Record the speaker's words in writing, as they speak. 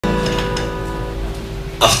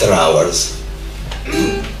After Hours.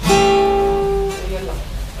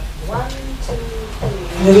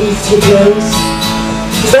 If you close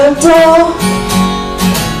the door,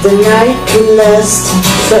 the night could last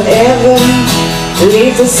forever.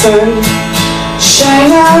 Leave the sun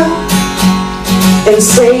shine out and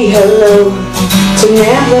say hello to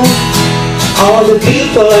never. All the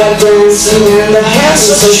people are dancing and they have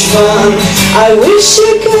such fun. I wish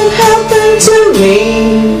it could happen to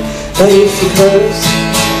me, but if you close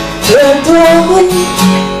the door,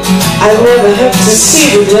 I'll never have to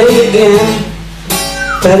see the day again.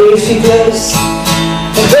 But if you close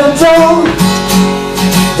the door,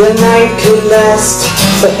 the night could last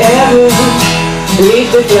forever.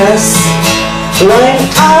 Leave the glass wine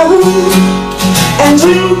out and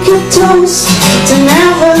drink a toast to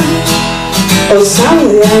never. Oh,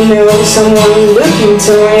 someday I know someone look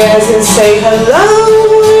into my eyes and say, hello,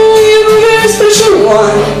 you're a very special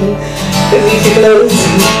one. But if you close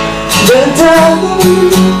the door,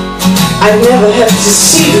 I'd never have to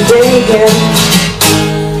see the day again.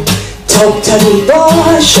 Talk to me,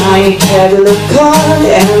 boy, shiny Cadillac car,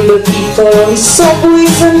 and the people on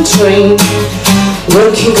subways and trains,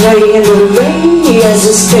 working grey in the rain as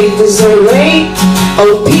the state is arrayed.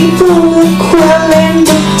 All people are quelling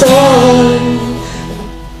the dawn.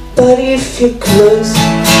 But if you close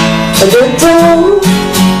the door,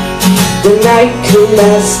 the night could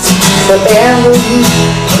last forever.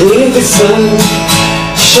 Leave the sun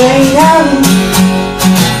shine out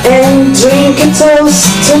and drink a toast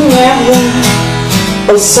to never.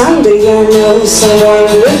 Oh, someday I know someone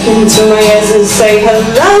look into my eyes and say,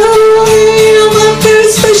 hello, you're my very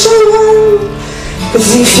special one. Cause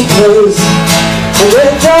if you close the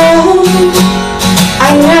door,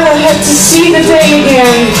 I never had to see the day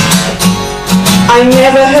again. I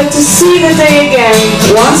never had to see the day again.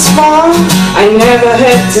 Once more, I never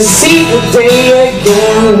had to see the day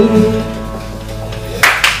again.